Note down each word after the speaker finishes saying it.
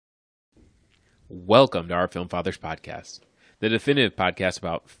Welcome to our Film Fathers podcast, the definitive podcast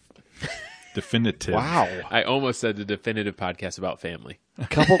about... Definitive. Wow. I almost said the definitive podcast about family.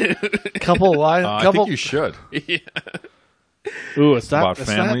 Couple lines. I think you should. Yeah. Ooh, it's not, About it's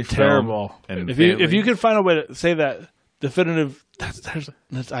family, not terrible. film, and if family. you can find a way to say that definitive,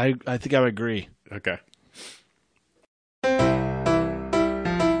 I think I would agree. Okay.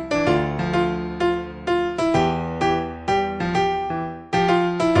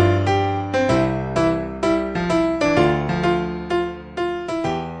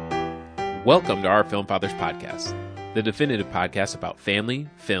 Welcome to our Film Fathers podcast, the definitive podcast about family,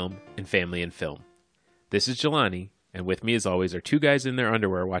 film, and family in film. This is Jelani, and with me as always are two guys in their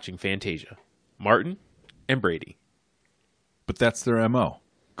underwear watching Fantasia, Martin and Brady. But that's their MO.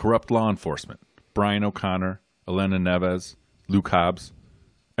 Corrupt law enforcement. Brian O'Connor, Elena Neves, Luke Hobbs.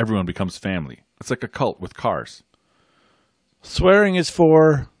 Everyone becomes family. It's like a cult with cars. Swearing is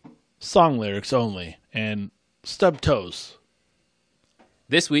for song lyrics only and stub toes.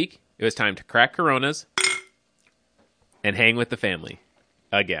 This week, it was time to crack Coronas and hang with the family.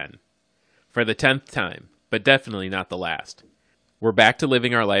 Again. For the 10th time, but definitely not the last. We're back to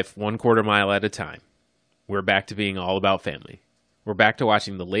living our life 1/4 mile at a time. We're back to being all about family. We're back to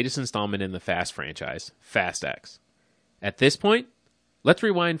watching the latest installment in the Fast franchise, Fast X. At this point, let's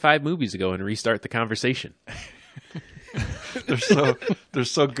rewind 5 movies ago and restart the conversation. They're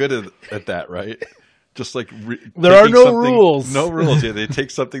so good at that, right? Just like There are taking no something- rules. No rules. Yeah, they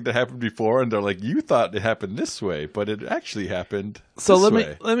take something that happened before, and they're like, "You thought it happened this way, but it actually happened." So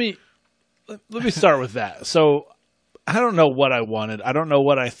this let way. me start with that. So I don't know what I wanted. I don't know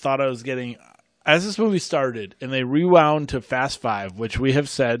what I thought I was getting. As this movie started and they rewound to Fast 5, which we have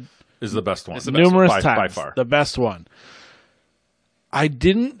said Is the best one. It's the best numerous by times, far. the best one. I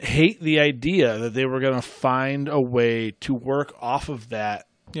didn't hate the idea that they were going to find a way to work off of that,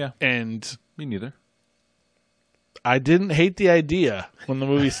 Yeah, and me neither. I didn't hate the idea when the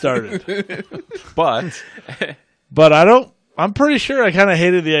movie started. But But I'm pretty sure I kind of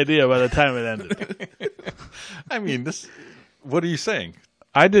hated the idea by the time it ended. I mean, this. What are you saying?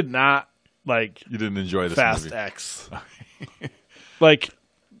 I did not like You didn't enjoy this Fast movie? X. Like,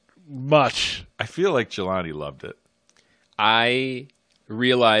 much. I feel like Jelani loved it. I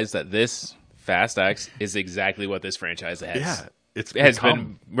realized that this Fast X is exactly what this franchise has. Yeah, it's It has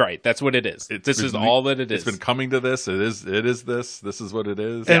become- been, right, that's what it is. It's This is been- all that it is. It's been coming to this. It is this. This is what it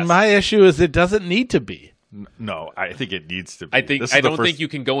is. And my issue is it doesn't need to be. No, I think it needs to be. I think This is I the don't first- think you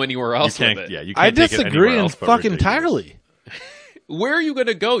can go anywhere you else with can't. it. Yeah, you can't I take it disagree anywhere else but fucking ridiculous. entirely. Where are you going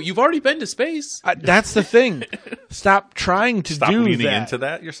to go? You've already been to space. That's the thing. Stop trying to Stop do leaning that. into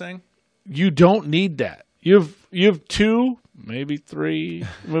that. You're saying? You don't need that. You have 2, maybe 3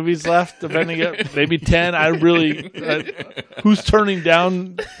 movies left, depending on maybe 10. I really who's turning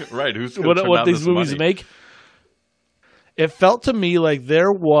down Right. Who's gonna what turn what down these this movies money? make? It felt to me like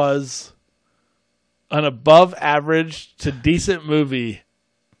there was an above average to decent movie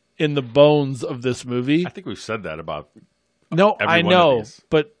in the bones of this movie. I think we've said that about. No, every I one of know, these.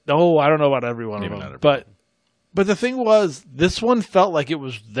 but no, I don't know about every one Maybe of not them. every But the thing was, this one felt like it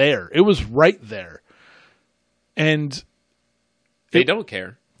was there. It was right there, and They don't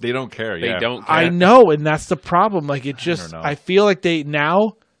care. They don't care. They Yeah. don't care. I know, and that's the problem. Like it just, know. I feel like they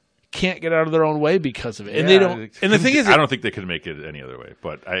now can't get out of their own way because of it, and they don't. And the thing is, I don't think they could make it any other way.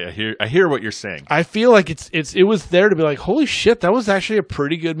 But I hear what you're saying. I feel like it was there to be like, holy shit, that was actually a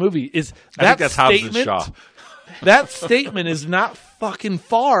pretty good movie. Is I that think that's Hobbs and statement? Shaw. That statement is not fucking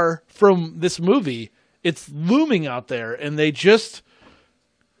far from this movie. It's looming out there, and they just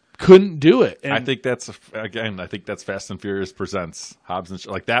couldn't do it. And I think that's Fast and Furious presents Hobbs and Shaw.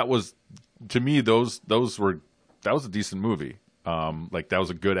 Like that was, to me, that was a decent movie. Like that was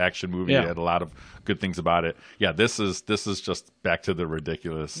a good action movie. Yeah. It had a lot of good things about it. Yeah, this is just back to the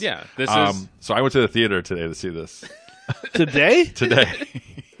ridiculous. Yeah, this is... So I went to the theater today to see this today,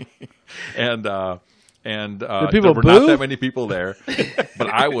 and people there were not boo? that many people there, but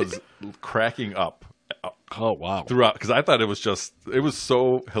I was cracking up oh wow, throughout because I thought it was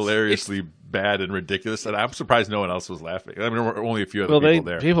so hilariously bad and ridiculous, and I'm surprised no one else was laughing. I mean, there were only a few other people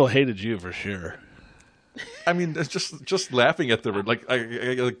there. people hated you for sure. I mean, it's just laughing at the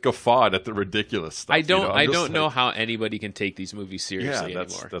I guffawed at the ridiculous stuff. I don't I'm just don't know like- how anybody can take these movies seriously Yeah,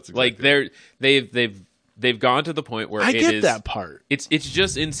 that's- anymore. that's like exactly they've gone to the point where I it get is that part. It's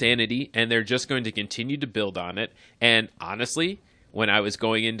just insanity, and they're just going to continue to build on it. And honestly, when I was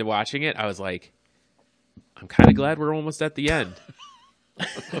going into watching it, I was like, I'm kind of glad we're almost at the end.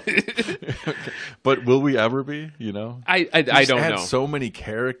 But will we ever be? You know, I We I just don't had know. So many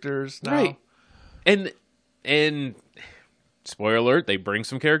characters now. Right. And spoiler alert, they bring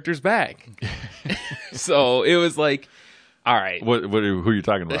some characters back. So it was like, all right. Who are you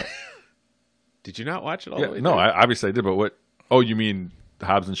talking about? Did you not watch it all Yeah, the way no, through? obviously I did, but what? Oh, you mean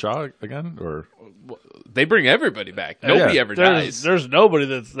Hobbs and Shaw again, or They bring everybody back. Nobody ever dies. There's nobody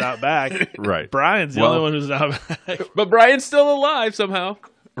that's not back. right? Brian's the Well- only one who's not back. But Brian's still alive somehow.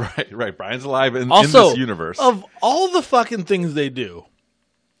 Right. Brian's alive in Also, this universe. of all the fucking things they do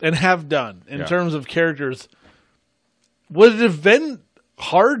and have done in Yeah. terms of characters, would it have been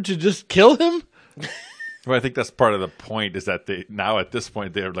hard to just kill him? Well, I think that's part of the point is that they now at this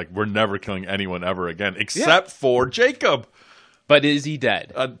point they're like, we're never killing anyone ever again except for Jacob. But is he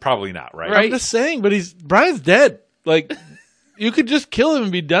dead? Probably not, right? Right. I'm just saying, but Brian's dead. Like, you could just kill him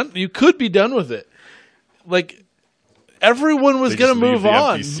and be done. You could be done with it. Like, everyone was They going just to leave move the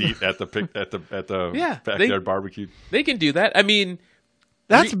on. empty seat at the Yeah, backyard barbecue They can do that. I mean,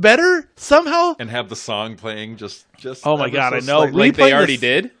 That's better somehow. and have the song playing just. Oh my ever God, so I know. slightly. like they Replaying already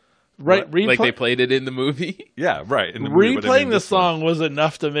this- did. Right, Like they played it in the movie. Yeah, right. In the movie, but I replaying mean the this one, song was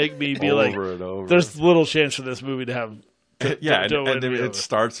enough to make me be like, over and over. there's little chance for this movie to have. Yeah, to and win me it over.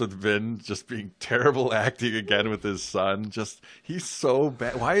 starts with Vin just being terrible acting again with his son. Just he's so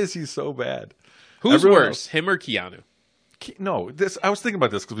bad. Why is he so bad? Who's Everyone worse, him or Keanu? No, this I was thinking about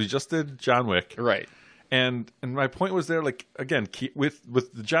this because we just did John Wick, Right. and my point was there. Like again, with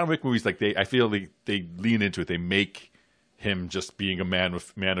the John Wick movies, like I feel they lean into it. They make him just being a man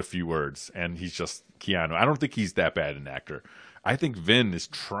of few words, and he's just Keanu. I don't think he's that bad an actor. I think Vin is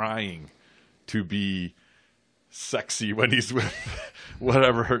trying to be sexy when he's with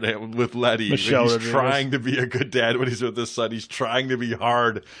whatever her name with Letty. Michelle He's Rodriguez. trying to be a good dad when he's with his son. He's trying to be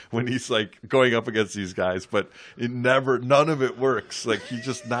hard when he's like going up against these guys, but none of it works. Like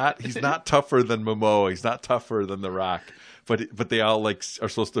he's not tougher than Momoa. He's not tougher than The Rock. But they all like are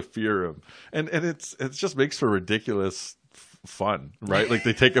supposed to fear him, and it just makes for ridiculous fun, right? Like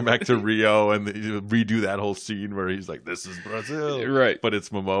they take him back to Rio and they redo that whole scene where he's like, "This is Brazil," Right. But it's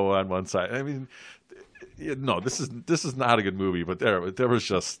Momoa on one side. I mean, no, this is not a good movie. But there was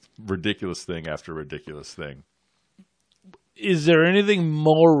just ridiculous thing after ridiculous thing. Is there anything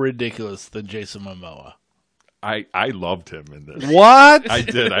more ridiculous than Jason Momoa? I loved him in this. What? I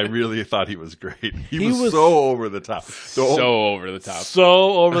did. I really thought he was great. He was was so over the top. So over the top. So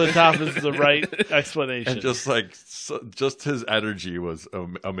over the top is the right explanation. and just his energy was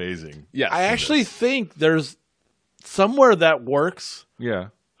amazing. Yes. I actually think there's somewhere that works. Yeah.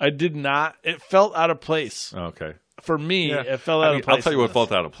 I did not. It felt out of place Okay. for me. Yeah. It felt out of place. I'll tell you in what this.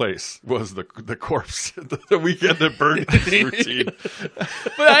 felt out of place was the corpse, the weekend at Bernie's routine.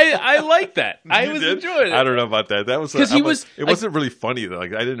 But I like that. I You was did? enjoying it. I don't know about that. That was 'Cause I'm he like- was, It wasn't really funny though.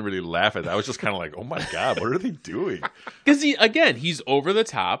 Like I didn't really laugh at that. I was just kind of like, oh my god, what are they doing? Because he's over the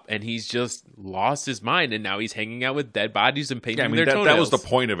top and he's just lost his mind, and now he's hanging out with dead bodies and painting Yeah, I mean their that toenails. was the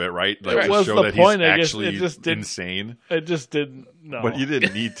point of it, right? Like Right. to Was show the that point, he's I guess. actually It just didn't- insane. It just didn't. No. But you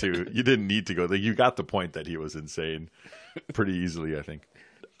didn't need to. You didn't need to go. Like, you got the point that he was insane pretty easily, I think.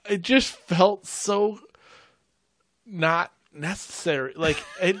 It just felt so not necessary. Like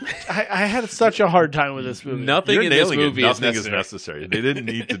I had such a hard time with this movie. Nothing You're in this nailing it. movie is Nothing necessary. They didn't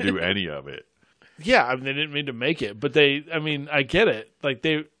need to do any of it. Yeah, I mean they didn't mean to make it, but I get it. Like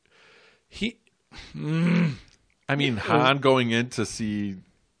I mean, Han going in to see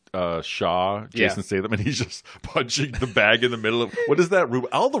Shaw, Jason Statham, and he's just punching the bag in the middle of what is that room?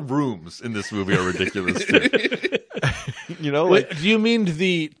 All the rooms in this movie are ridiculous too. You know, like do you mean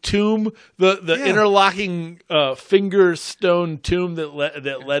the tomb, the Yeah. interlocking finger stone tomb that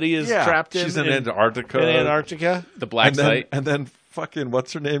Letty is trapped in? she's in Antarctica. In Antarctica. the black and then, site and then fucking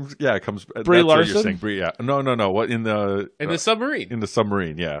what's her name? Yeah, it comes. Brie that's what you're Larson? saying, Brie. Yeah, no. What in the in the submarine. in the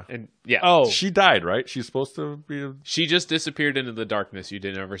submarine? Yeah, And yeah, Oh, she died, right? She's supposed to be. she just disappeared into the darkness. You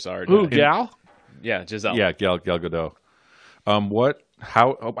never saw her. who die. Gal? Yeah, Giselle. Yeah, Gal Gadot. What?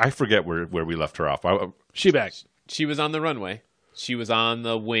 How? Oh, I forget where we left her off. She back. She was on the runway. She was on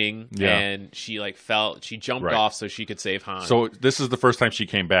the wing, Yeah. and she she jumped Right. off so she could save Han. So this is the first time she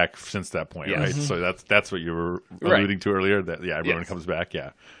came back since that point, Yes. right? So that's what you were Right. alluding to earlier. That everyone Yes. comes back. Yeah,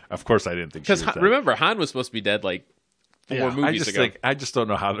 of course I didn't think she because was dead. remember, Han was supposed to be dead like 4 Yeah, movies ago. I just don't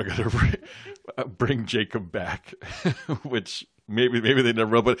know how they're going to bring Jacob back, which maybe they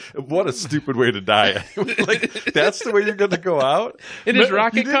never will. But what a stupid way to die! Like that's the way you're going to go out In his You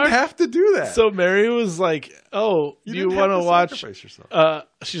rocket didn't car? have to do that. So Mary was like, "Oh, you didn't want have to watch?" sacrifice yourself.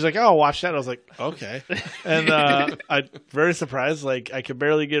 She's like, "Oh, I'll watch that." I was like, "Okay," and I very surprised. Like, I could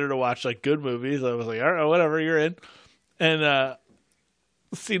barely get her to watch like good movies. I was like, "All right, whatever, you're in." And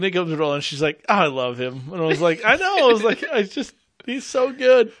Cena comes rolling. She's like, "Oh, I love him," and I was like, "I know." I was like, He's so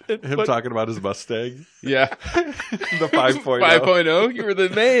good. Him talking about his Mustang, Yeah. the 5.0. 5.0. You were the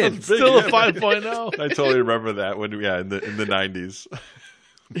man. Still a 5.0. I totally remember that when in the 90s.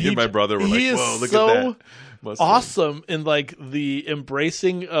 Me and my brother were like, he is "Whoa, look so at that!" Mustang. awesome in like the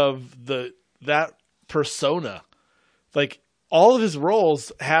embracing of that persona. Like all of his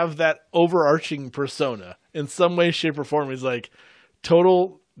roles have that overarching persona in some way, shape, or form. He's like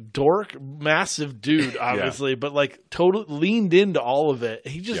total dork, massive dude, obviously, but like total leaned into all of it.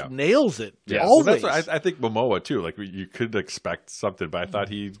 He just nails it. Yeah, always. well, that's what I think Momoa too. Like you could expect something, but I thought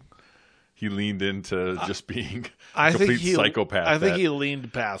he leaned into just being a complete psychopath. I think he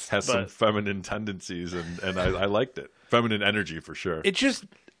leaned past. Has some feminine tendencies, and I liked it. Feminine energy for sure. It just,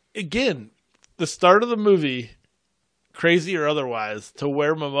 again, the start of the movie, crazy or otherwise, to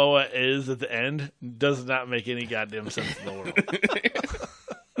where Momoa is at the end does not make any goddamn sense in the world.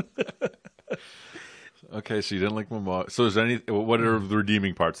 Okay, so you didn't like Momoa. So what are the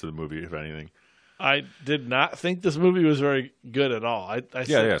redeeming parts of the movie, if anything? I did not think this movie was very good at all. I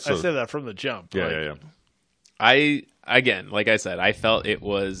said that from the jump. Yeah. Again, like I said, I felt it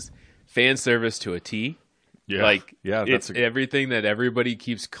was fan service to a T. Yeah. Like, yeah, it's everything that everybody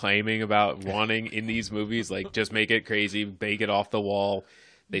keeps claiming about wanting in these movies. Like, just make it crazy, make it off the wall.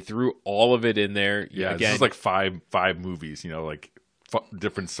 They threw all of it in there. Yeah, again, this is like five movies, like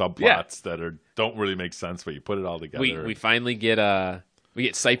different subplots that don't really make sense, but you put it all together. Oh, We finally get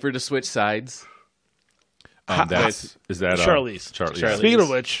Cypher to switch sides. Is that Charlize? Speaking of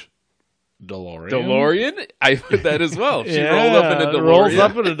which, DeLorean? I put that as well. She rolled up in a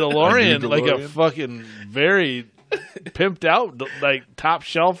DeLorean, like a fucking very pimped out, like top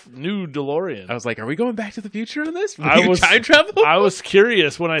shelf new DeLorean. I was like, are we going back to the future on this? Time travel? I was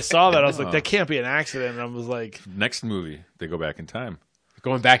curious when I saw that. I was like, that can't be an accident. And I was like, next movie, they go back in time.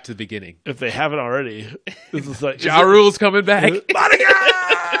 Going back to the beginning. If they haven't already. This is like Ja Rule's coming back.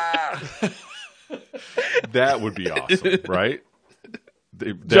 That would be awesome, right?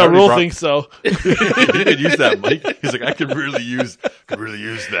 Ja Rule thinks so. He could use that mic. He's like, I could really use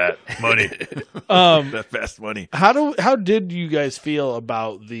that money. That fast money. How did you guys feel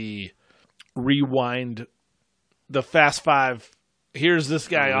about the rewind, the Fast Five? Here's this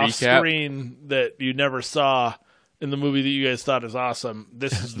guy off screen that you never saw in the movie that you guys thought is awesome.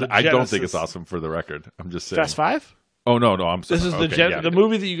 This is the I don't think it's awesome, for the record. I'm just saying. Fast Five? Oh no, I'm sorry. This is the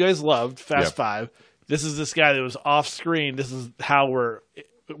movie that you guys loved, Fast Five. This is this guy that was off screen. This is how we're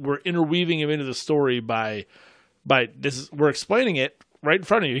interweaving him into the story by we're explaining it right in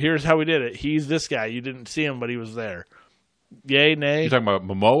front of you. Here's how we did it. He's this guy. You didn't see him, but he was there. Yay, nay? You're talking about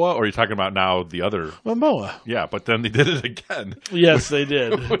Momoa, or are you talking about now the other? Momoa. Yeah, but then they did it again. Yes, they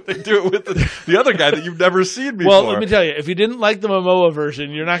did. They do it with the other guy that you've never seen before. Well, let me tell you, if you didn't like the Momoa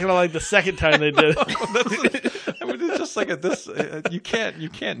version, you're not going to like the second time they did it. It's just like this. You can't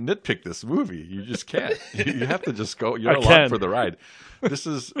nitpick this movie. You just can't. You have to just go. You're along for the ride. This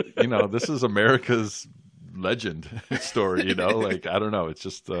is America's legend story. Like, I don't know. It's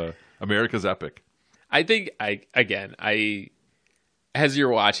just America's epic. I think as you're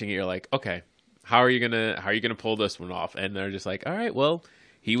watching it, you're like, okay, how are you gonna pull this one off? And they're just like, all right, well,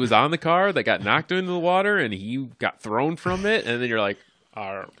 he was on the car that got knocked into the water and he got thrown from it, and then you're like,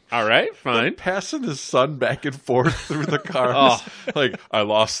 all right, fine. Like passing his son back and forth through the cars. Like, I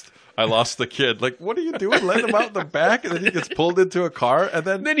lost the kid. Like, what are you doing? Let him out the back, and then he gets pulled into a car, and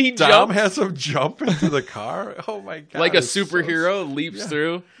then Dom has him jump into the car. Oh my god! Like a superhero leaps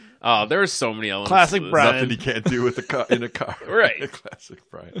through. Oh, there are so many elements. Classic Brian. Nothing he can't do with in a car. Right. Classic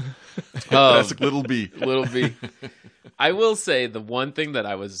Brian. Classic Little B. Little B. I will say the one thing that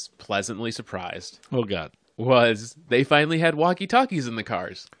I was pleasantly surprised. Oh God. Was they finally had walkie-talkies in the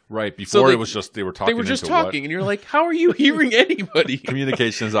cars. Right. Before it was just they were talking. They were just talking, and you're like, how are you hearing anybody?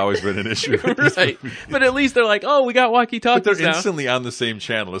 Communication has always been an issue. Right. But at least they're like, oh, we got walkie-talkies. But they're instantly on the same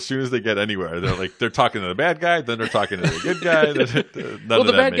channel. As soon as they get anywhere, they're talking to the bad guy, then they're talking to the good guy. Well,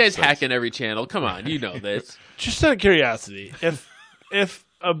 the bad guy's hacking every channel. Come on, you know this. Just out of curiosity, if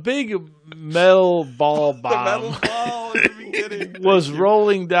a big metal ball bomb was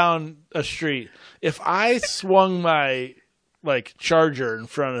rolling down a street, if I swung my charger in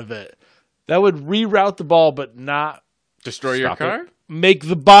front of it, that would reroute the ball, but not destroy your car. Make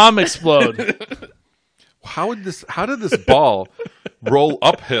the bomb explode. How did this ball roll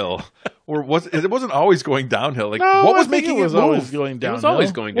uphill, or it wasn't always going downhill? Like, no, what was making it move? Always going downhill. It was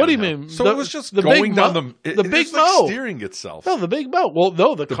always going downhill. What do you mean? So it was just going down the big mow, steering itself. No, the big mow. Well,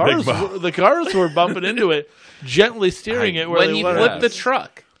 no, the cars were bumping into it, gently steering it. When you flip the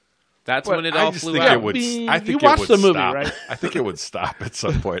truck. That's But when it I all just flew think out. it would. mean, I think you it watched would the movie, stop. right? I think it would stop at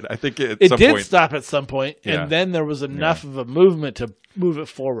some point. I think at It some did point. stop at some point, Yeah. and then there was enough of a movement to move it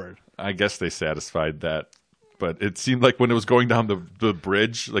forward. I guess they satisfied that, but it seemed like when it was going down the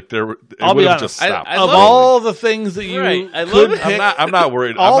bridge, like it I'll would be have honest, just stopped. I Of love all the things that you Right, I love could it. pick, I'm not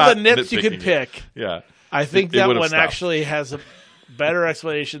worried. all I'm the not nits you could nitpicking it. pick, Yeah, I think It that would have one stopped. actually has a better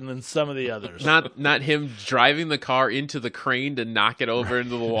explanation than some of the others. Not him driving the car into the crane to knock it over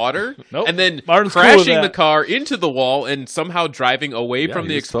into the water, Nope. and then Martin's cool with crashing the that. car into the wall and somehow driving away Yeah, from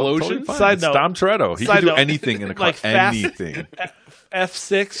the he was totally explosion. fine. Side It's note- Dom Toretto. He side can do note, anything in a car. like fast- Anything.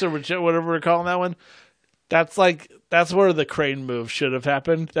 F6 or whatever we're calling that one. That's where the crane move should have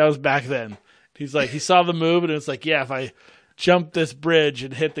happened. That was back then. He's like, he saw the move and it's like, yeah, if I jump this bridge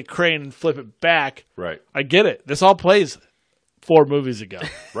and hit the crane and flip it back, Right. I get it. This all plays 4 movies ago.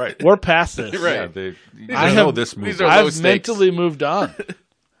 Right. We're past this. Right. Yeah, I I know have- this movie. these are low I've stakes. mentally moved on.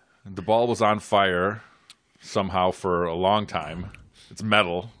 The ball was on fire somehow for a long time. It's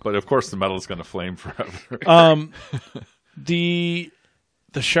metal, but of course the metal is going to flame forever.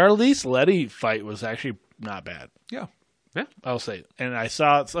 The Charlize Letty fight was actually not bad. yeah. I'll say, and I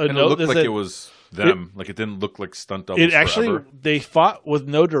saw a And it note looked that like said it was them. Like it didn't look like stunt doubles it actually forever. they fought with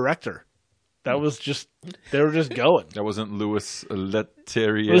no director. That was just they were just going. That wasn't Louis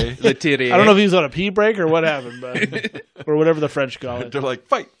Leterrier. I don't know if he was on a pee break or what happened, but or whatever the French call it. They're like,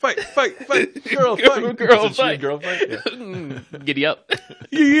 fight, girl, fight. Girl Isn't she a fight. girl fight? Yeah. Giddy up.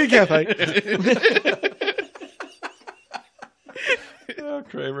 You can't fight. Oh,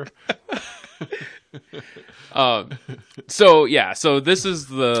 Kramer. So this is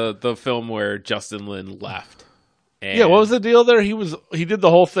the film where Justin Lin left. And Yeah, what was the deal there? He did the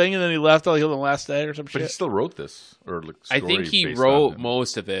whole thing and then he left on the last day or some But he shit. still wrote this, or like, I think story he based wrote on it.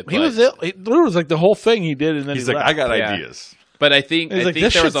 most of it. He but- was ill. There was like the whole thing he did and then He's he like, left. I got Yeah. ideas. But I think He's I like, think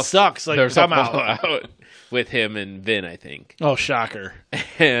this there shit was a sucks. Like, there's a I'm out. fallout with him and Vin, I think. Oh, shocker.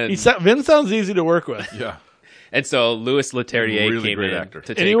 And Vin sounds easy to work with. Yeah. and so Louis Leterrier Really came great in actor.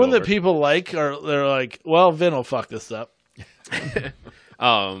 to take Anyone over. that people like they're like, well, Vin will fuck this up.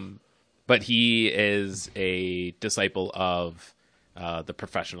 But he is a disciple of the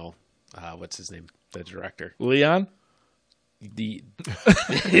professional. What's his name? The director. Leon? The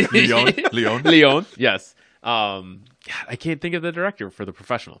Leon. Leon. Yes. God, I can't think of the director for the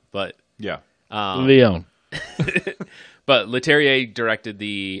professional, but Yeah. Leon. but Leterrier directed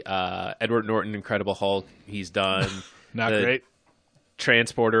the Edward Norton Incredible Hulk. He's done Not the great.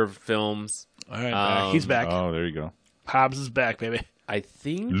 Transporter films. All right, he's back. Oh, there you go. Hobbs is back, baby. I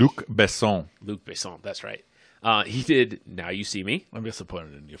think Luc Besson. Luc Besson. That's right. He did Now You See Me. I'm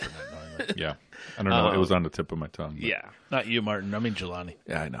disappointed in you for not knowing that. Yeah. I don't know. It was on the tip of my tongue. But Yeah. Not you, Martin. I mean Jelani.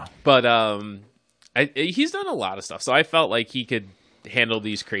 Yeah, I know. But he's done a lot of stuff, so I felt like he could handle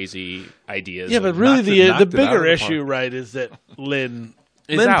these crazy ideas. Yeah, of- but really knocked it- the knocked it out bigger of the issue, park. right, is that Lynn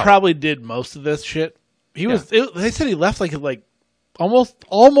Is out. probably did most of this shit. He was. They said he left like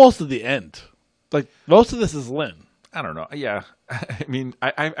almost at the end. Like most of this is Lynn. I don't know. Yeah. I mean,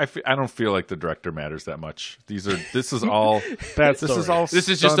 I don't feel like the director matters that much. This is all Bad This is story. all this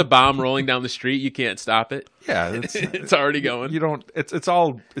is just a done- bomb rolling down the street. You can't stop it. Yeah, It's already going. you don't. It's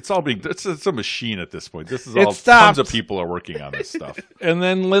all being. It's a machine at this point. This is It all. stopped. Tons of people are working on this stuff. And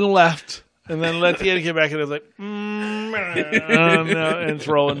then Lynn left. And then Letienne came back and was like, no, and it's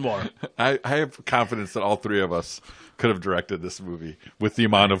rolling more. I have confidence that all three of us could have directed this movie with the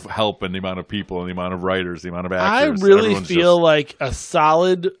amount of help and the amount of people and the amount of writers, the amount of I actors. really Everyone's feel just- like a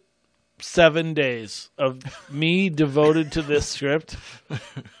solid 7 days of me devoted to this script,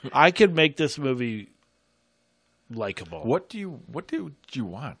 I could make this movie likable. What did you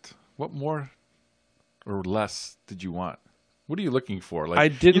want? What more or less did you want? What are you looking for? Like, I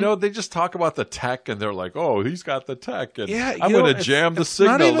didn't- they just talk about the tech and they're like, "Oh, he's got the tech," and Yeah, I'm you know, going to it's- jam the it's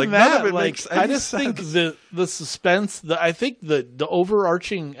not signal. even Like that. none of it Like, makes. I any just think sense. the suspense. I think the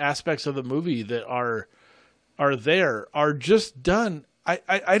overarching aspects of the movie that are there are just done.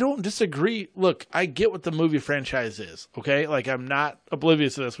 I don't disagree. Look, I get what the movie franchise is. Okay, like I'm not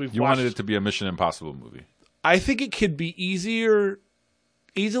oblivious to this. You wanted it to be a Mission Impossible movie. I think it could be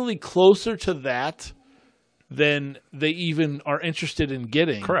easily closer to that than they even are interested in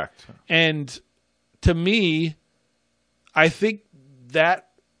getting. Correct. And to me, I think that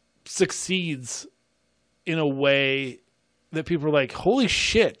succeeds in a way that people are like, holy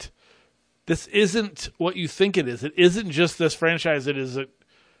shit, this isn't what you think it is. It isn't just this franchise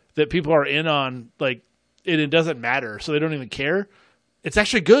that people are in on, like, it doesn't matter, so they don't even care. It's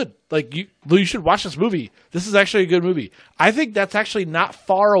actually good. Like, you should watch this movie. This is actually a good movie. I think that's actually not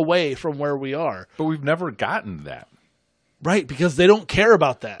far away from where we are. But we've never gotten that. Right, because they don't care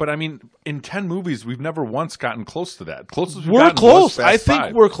about that. But I mean, in 10 movies, we've never once gotten close to that. Closest we've we're gotten close. was I Fast think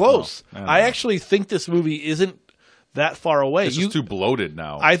 5. we're close. Oh, I don't I know. actually think this movie isn't that far away. It's just too bloated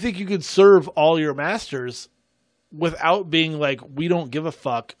now. I think you could serve all your masters without being like, we don't give a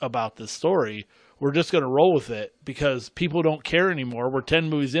fuck about this story. We're just going to roll with it because people don't care anymore. We're 10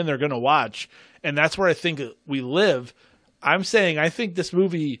 movies in, they're going to watch. And that's where I think we live. I'm saying I think this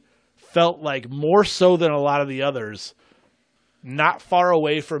movie felt like more so than a lot of the others, not far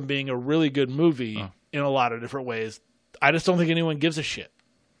away from being a really good movie in a lot of different ways. I just don't think anyone gives a shit.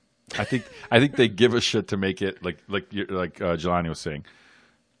 I think they give a shit to make it like Jelani was saying,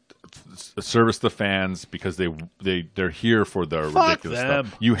 service the fans because they're here for the Fuck ridiculous them.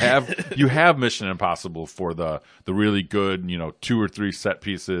 stuff. You have Mission Impossible for the really good 2 or 3 set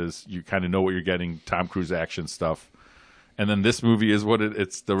pieces. You kind of know what you're getting. Tom Cruise action stuff, and then this movie is what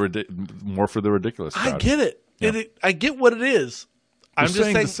it's more for the ridiculous crowd. I get it. Yeah. I get what it is. I'm just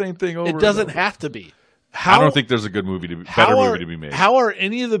saying saying the same thing over It and doesn't over. have to be. I don't think there's a good movie better movie to be made. How are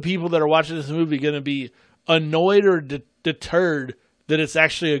any of the people that are watching this movie going to be annoyed or deterred that it's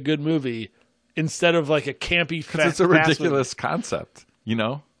actually a good movie instead of like a campy fast It's a ridiculous concept,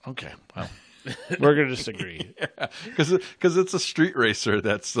 Okay, well, we're going to disagree. Because it's a street racer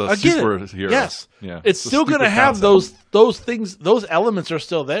that's a I get it. superhero. Yes, yeah, it's a still going to stupid have concept. those things. Those elements are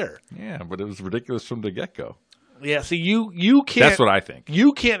still there. Yeah, but it was ridiculous from the get go. Yeah. See, you can't. That's what I think.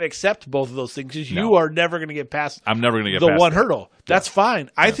 You can't accept both of those things because you No. are never going to get past. I'm never going to get the past one that. hurdle. That's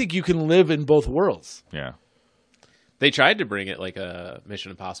fine. I think you can live in both worlds. Yeah. They tried to bring it like a Mission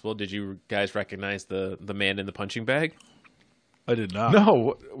Impossible. Did you guys recognize the man in the punching bag? I did not.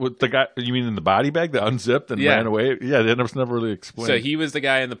 No, what the guy? You mean in the body bag that unzipped and Yeah. ran away? Yeah, that was never really explained. So he was the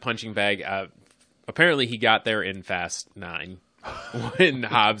guy in the punching bag. Apparently, he got there in Fast 9 when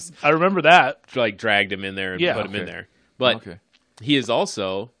Hobbs I remember that. dragged him in there and Yeah. put him in Okay. there. But Okay. he is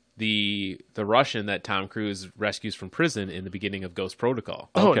also the Russian that Tom Cruise rescues from prison in the beginning of Ghost Protocol.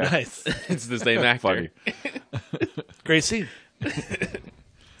 Oh, Okay. nice. It's the same actor. Funny. Great scene.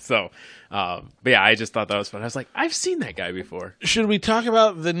 So, but yeah, I just thought that was fun. I was like, I've seen that guy before. Should we talk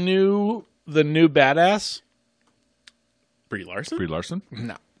about the new badass? Brie Larson? Brie Larson,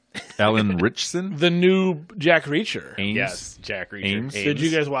 No. Alan Richson, The new Jack Reacher. Ames. Yes, Jack Reacher. Ames. Did you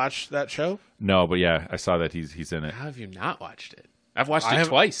guys watch that show? No, but yeah, I saw that he's in it. How have you not watched it? I've watched I it have-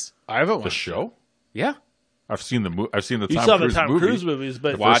 twice. I haven't The watched show? Yeah. I've seen the I've seen the You Tom saw Cruise the Tom movie. Cruise movies,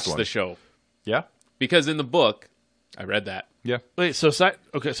 but Watch one. the show. Yeah, Because in the book, I read that. yeah. wait.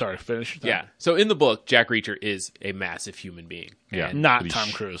 Okay, sorry. Finish. your thought. Yeah. So in the book, Jack Reacher is a massive human being. Yeah. And Not But Tom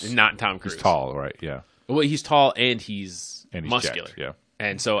he's- Cruise. not Tom Cruise. He's tall, right? Yeah, Well, he's tall and he's muscular. jacked, yeah.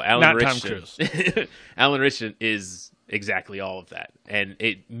 And so Alan Not Tom Richardson, Alan Richardson is exactly all of that. And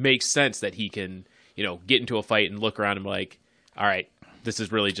it makes sense that he can, get into a fight and look around and be like, all right, this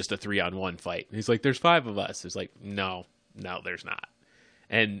is really just a 3-on-1 fight. And he's like, there's 5 of us. It's like, no, there's not.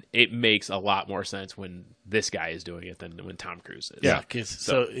 And it makes a lot more sense when this guy is doing it than when Tom Cruise is. Yeah. He's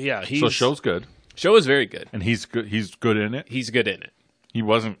So show's good, Show is very good. and he's good. He's good in it. He's good in it. He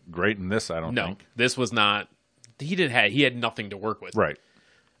wasn't great in this, I don't No, think. this was not. He had nothing to work with. Right.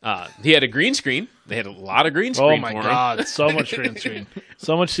 He had a green screen. They had a lot of green Oh screen. my for him. god, so much green screen,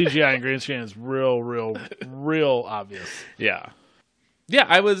 so much CGI and green screen is real obvious. Yeah, yeah.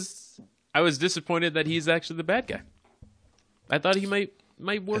 I was disappointed that he's actually the bad guy. I thought he might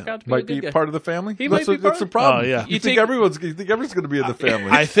work out to be a Might good be guy. part of the family. He that's might be that's the part- problem. Oh, yeah. You You think think- everyone's going to be in the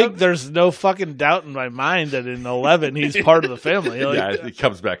family? I think there's no fucking doubt in my mind that in 11 he's part of the family. Like, yeah, he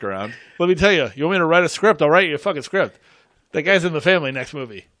comes back around. let me tell you, you want me to write a script? I'll write you a fucking script. That guy's in the family next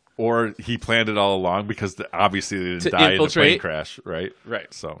movie. Or he planned it all along because obviously they didn't To die in the plane infiltrate. crash, right?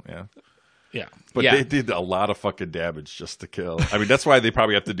 Right. So, yeah. Yeah. But Yeah. they did a lot of fucking damage just to kill. I mean, that's why they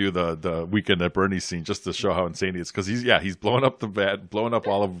probably have to do the Weekend at Bernie's scene just to show how insane he is. Because he's blowing up blowing up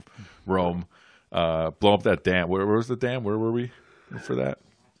all of Rome, blowing up that dam. Where was the dam? Where were we for that?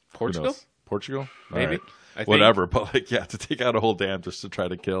 Who Portugal? knows? Portugal? All Maybe. right. I think. Whatever. But to take out a whole dam just to try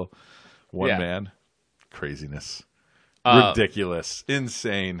to kill one Yeah. man, craziness, Uh, ridiculous,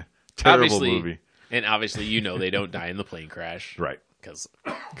 insane, terrible obviously, movie. And obviously, they don't die in the plane crash. Right. Because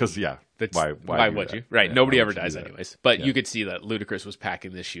Because why do would that? you? Right. Yeah, Nobody why ever would you dies do that? anyways. But Yeah. you could see that Ludacris was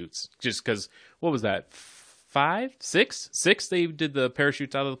packing the chutes just because. What was that? 5, 6? 6. They did the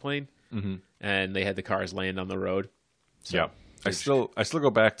parachutes out of the plane, and they had the cars land on the road. So, Yeah, I still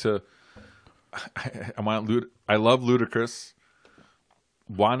go back to I love Ludacris.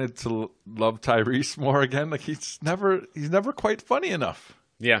 Wanted to love Tyrese more again. Like he's never quite funny enough.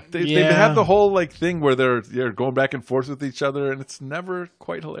 Yeah. They Yeah. have the whole thing where they're going back and forth with each other, and it's never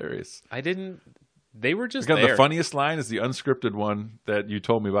quite hilarious. I didn't they were just Again, there. the funniest line is the unscripted one that you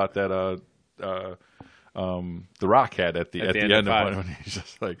told me about that The Rock had at the end of Five. one when he's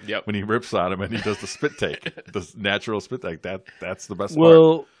just like Yep. when he rips on him and he does the spit take, the natural spit take. That's the best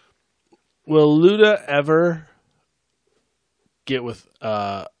part. Will Luda ever get with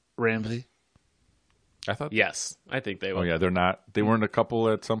Ramsey? I thought. Yes, I think they will. Oh yeah, they're not. They weren't a couple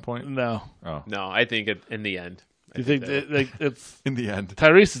at some point. No. Oh, No, I think in the end. I You think they will. it's in the end,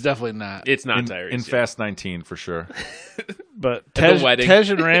 Tyrese is definitely not. It's not in Tyrese. in Fast 19 for sure. But At the wedding. Tej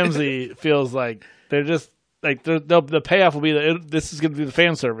and Ramsey feels like they're just like the payoff will be that this is going to be the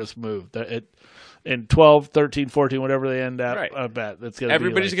fan service move. That in 12, 13, 14, whatever they end up, Right. I bet that's going to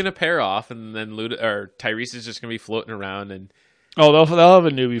Everybody's be going to pair off, and then Tyrese is just going to be floating around. And Oh, they'll have a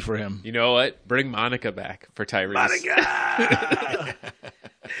newbie for him. you know what? Bring Monica back for Tyrese. Monica!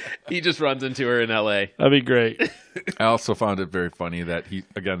 He just runs into her in L.A. That'd be great. I also found it very funny that he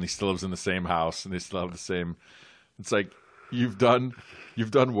still lives in the same house and they still have the same. It's like you've done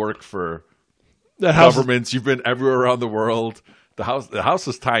work for The house, governments. You've been everywhere around the world. The house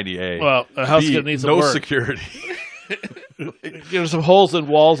is tiny. well, the house B, gonna need some no work. security. There's some holes in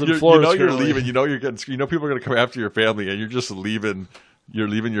walls and You floors. know you're currently. leaving. You know you're getting. You know people are going to come after your family, and you're just leaving. You're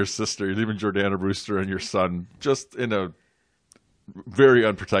leaving your sister. You're leaving Jordana Brewster and your son just in a very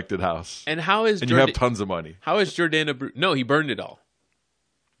unprotected house. And how is And you have tons of money. How is Jordana? No, he burned it all.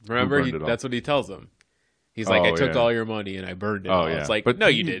 Remember, burned it all? that's what he tells them. He's like, Oh, I took yeah. all your money and I burned it Oh all. yeah, It's like, but no,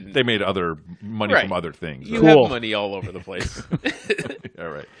 you didn't. They made other money Right. from other things. You Cool. have money all over the place. All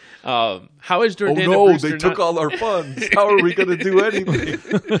right. How is Oh Jordana no, Brewster they took not- all our funds. How are we going to do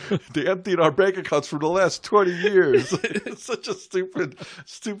anything? They emptied our bank accounts for the last 20 years. It's such a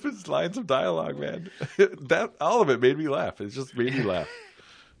stupid lines of dialogue, man. That all of it made me laugh. It just made me laugh.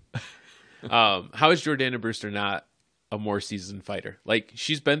 How is Jordana Brewster not a more seasoned fighter? Like,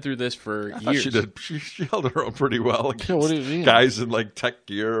 she's been through this for I thought years. she did. She held her own pretty well. Yeah, what do you mean? Guys in like tech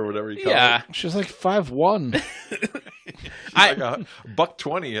gear or whatever you call Yeah, it. She's like 5'1". She's like a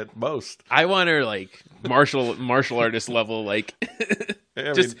 $120 at most. I want her like martial artist level. Like,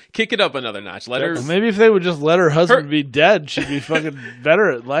 I just mean, kick it up another notch. Let her. Well, maybe if they would just let her husband be dead, she'd be fucking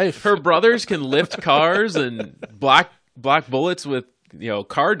better at life. Her brothers can lift cars and block bullets with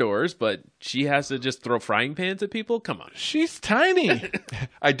car doors, but she has to just throw frying pans at people. Come on. She's tiny.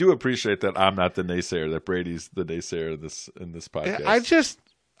 I do appreciate that I'm not the naysayer. That Brady's the naysayer in this podcast.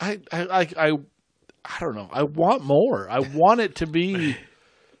 I don't know. I want more. I want it to be.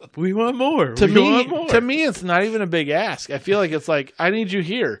 We want more. To me, it's not even a big ask. I feel like it's like, I need you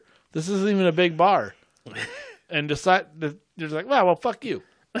here. This isn't even a big bar. And decide that you're just like, well, fuck you.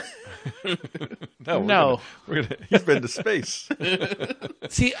 No. He's been to space.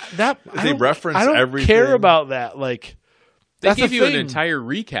 See that They reference I don't everything. care about that. Like, They that's give the you an thing. entire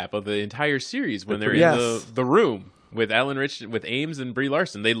recap of the entire series when they're Yes. in the room with Alan Rich, with Ames and Brie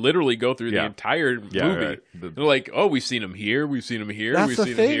Larson. They literally go through the Yeah. entire movie. right. They're like, oh, we've seen him here, we've seen him here, That's we've the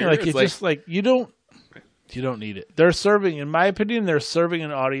seen thing. him here. Like, It's it's just like you don't need it. They're serving, in my opinion, they're serving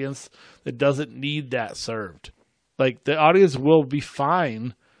an audience that doesn't need that served. Like, the audience will be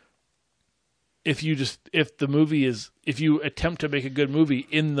fine if you attempt to make a good movie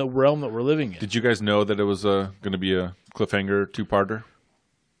in the realm that we're living in. Did you guys know that it was going to be a cliffhanger two-parter?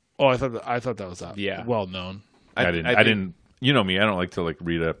 Oh, I thought that was Yeah. well known. I didn't. You know me. I don't like to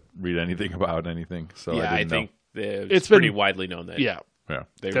read anything about anything. So yeah, I I didn't know. think it's It's pretty been- widely known that Yeah. Yeah.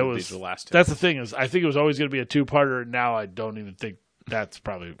 these That were was the last two. That's the thing is I think it was always going to be a two-parter. Now I don't even think that's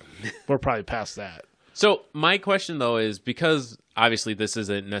probably we're probably past that. So my question though is, because obviously this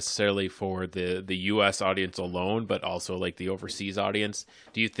isn't necessarily for the US audience alone, but also like the overseas audience,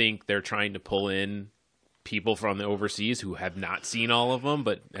 do you think they're trying to pull in people from the overseas who have not seen all of them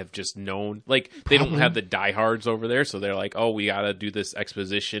but have just known, like they don't have the diehards over there, so they're like, oh, we got to do this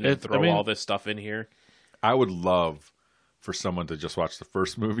exposition and throw all this stuff in here? I would love for someone to just watch the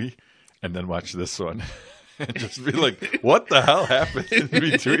first movie and then watch this one. And just be like, what the hell happened in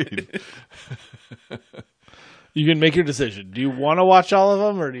between? You can make your decision. Do you want to watch all of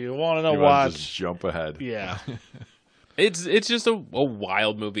them, or do you want to You wanna watch? just jump ahead. Yeah, It's just a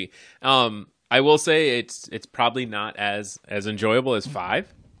wild movie. I will say it's probably not as enjoyable as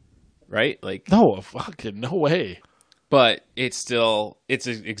 5, right? Like, no, fucking no way. but it's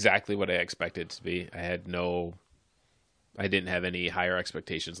exactly what I expected it to be. I didn't have any higher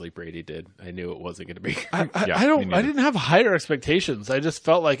expectations like Brady did. I knew it wasn't going to be. I me neither. didn't have higher expectations. I just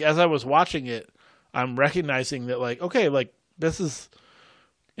felt like as I was watching it, I'm recognizing that, like, okay, like this is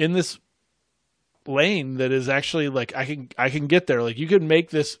in this lane that is actually like I can get there. Like, you could make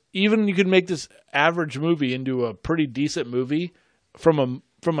this average movie into a pretty decent movie from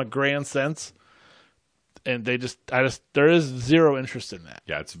a grand sense. and there is zero interest in that.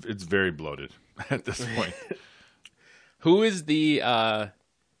 Yeah, it's very bloated at this point. Who is the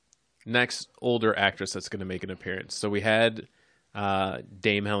next older actress that's going to make an appearance? So we had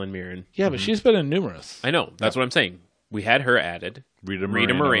Dame Helen Mirren. Yeah, but she's been in numerous. I know. That's what I'm saying. We had her added. Rita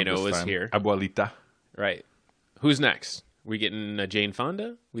Moreno this is time. here. Abuelita. Right. Who's next? We getting Jane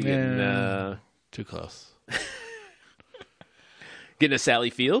Fonda? We getting Too close. getting a Sally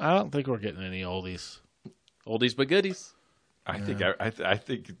Field? I don't think we're getting any oldies. Oldies but goodies. I think I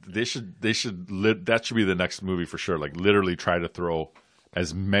think they should that should be the next movie for sure. Like literally try to throw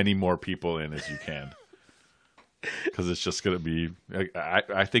as many more people in as you can, because it's just going to be.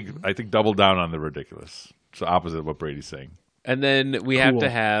 I think double down on the ridiculous. It's the opposite of what Brady's saying. And then we have to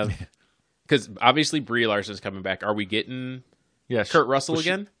have, because obviously Brie Larson's coming back. Are we getting Kurt Russell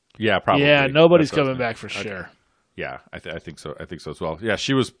again? Yeah, probably. Yeah, nobody's That's what I was coming back for sure. Yeah, I think so. I think so as well. Yeah,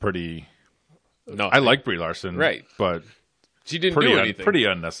 she was pretty. No, I like Brie Larson, Right. But she didn't do anything. pretty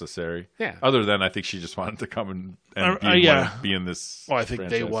unnecessary. Yeah. Other than I think she just wanted to come and be in this. Well, I think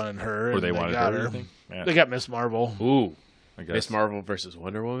they franchise. wanted her, Or and they wanted got her. her. you think? Yeah, They got Miss Marvel. Ooh, I guess. Miss Marvel versus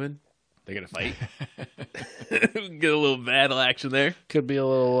Wonder Woman. They're gonna fight. Get a little battle action there. Could be a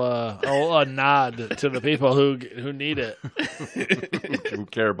little a nod to the people who need it. Who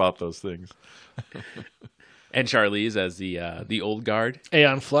care about those things? And Charlize as the old guard.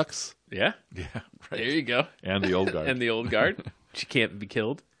 Aeon Flux. Yeah, Yeah, there right. you go. And the old guard. And the old guard. She can't be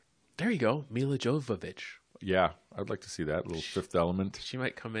killed. There you go. Mila Jovovich. Yeah, I'd like to see that little Fifth Element. She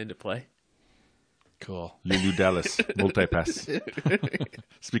might come into play. Cool. Lulu Dallas, multipass.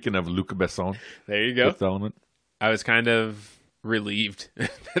 Speaking of Luc Besson, There you go. Fifth Element. I was kind of relieved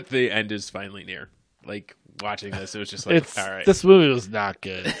that the end is finally near. Like watching this, it was just like, all right, This movie was not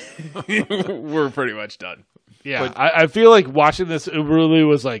good. we're pretty much done. Yeah, I feel like watching this, it really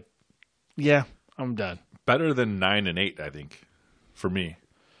was like, yeah, I'm done. Better than 9 and 8, I think, for me,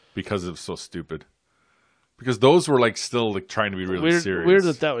 because it was so stupid. Because those were like still like trying to be really serious. Weird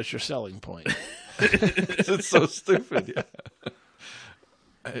that was your selling point. It's so stupid. Yeah.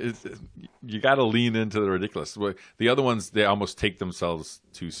 You got to lean into the ridiculous. The other ones, they almost take themselves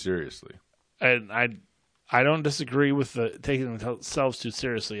too seriously. And I don't disagree with the taking themselves too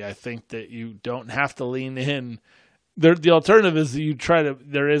seriously. I think that you don't have to lean in. The alternative is that you try to.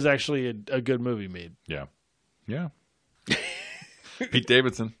 There is actually a good movie made. Yeah. Yeah. Pete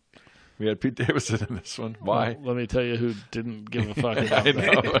Davidson. We had Pete Davidson in this one. Why? Well, let me tell you who didn't give a fuck about I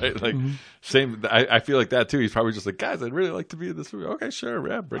that. know, right? Like, same. I feel like that too. He's probably just like, guys, I'd really like to be in this movie. Okay, sure,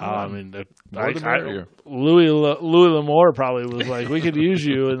 yeah, bring it on. I mean, More the merrier. Louis L'Amour probably was like, we could use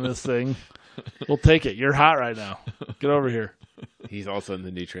you in this thing. We'll take it. You're hot right now. Get over here. He's also in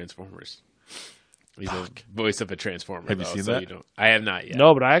the new Transformers. He's a voice of a Transformer. Have you though, seen so that? You don't. I have not yet.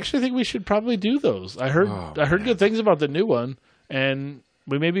 No, but I actually think we should probably do those. I heard man. good things about the new one, and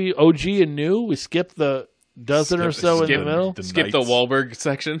we maybe OG and new. We skip the dozen or so in skip the middle. Skip the Knights. Wahlberg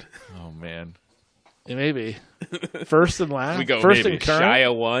section. Oh man. Yeah, maybe first and last. We go first maybe and current.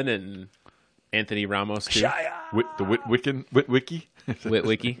 Shia 1 and Anthony Ramos 2. The Witwiki. Witwicky.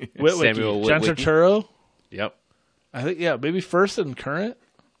 Witwicky. Samuel John Witwicky. Turturro. Yep. I think maybe first and current.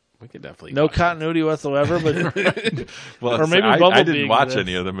 We could definitely. No watch it. continuity whatsoever, but Well, Or maybe I Bumblebee didn't watch exists.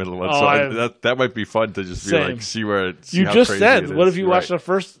 any of the middle ones, Oh, so that might be fun to just be Same. like see where it's. you how just crazy said, it what is. if you You're watched right. the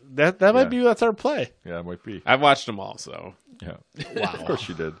first? That might be that's our play. Yeah, it might be. I've watched them all, so Yeah. Wow. Of course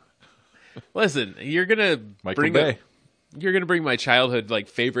you did. listen. You're gonna Michael bring Bay. you're gonna bring my childhood like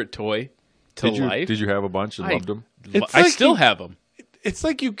favorite toy to life. Did you have a bunch and loved them? It's I like still you- have them. It's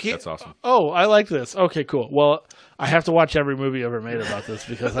like you can't. That's awesome. Oh, I like this. Okay, cool. Well, I have to watch every movie ever made about this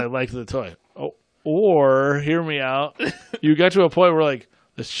because I like the toy. Oh, or hear me out. You got to a point where like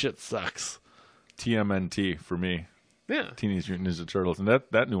this shit sucks. TMNT for me. Yeah. Teenage Mutant Ninja Turtles, and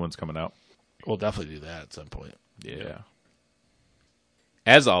that new one's coming out. We'll definitely do that at some point. Yeah.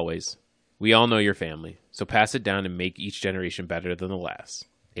 As always, we all know your family, so pass it down and make each generation better than the last.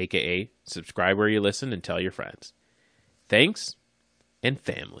 AKA, subscribe where you listen and tell your friends. Thanks, and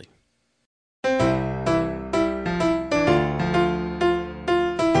family.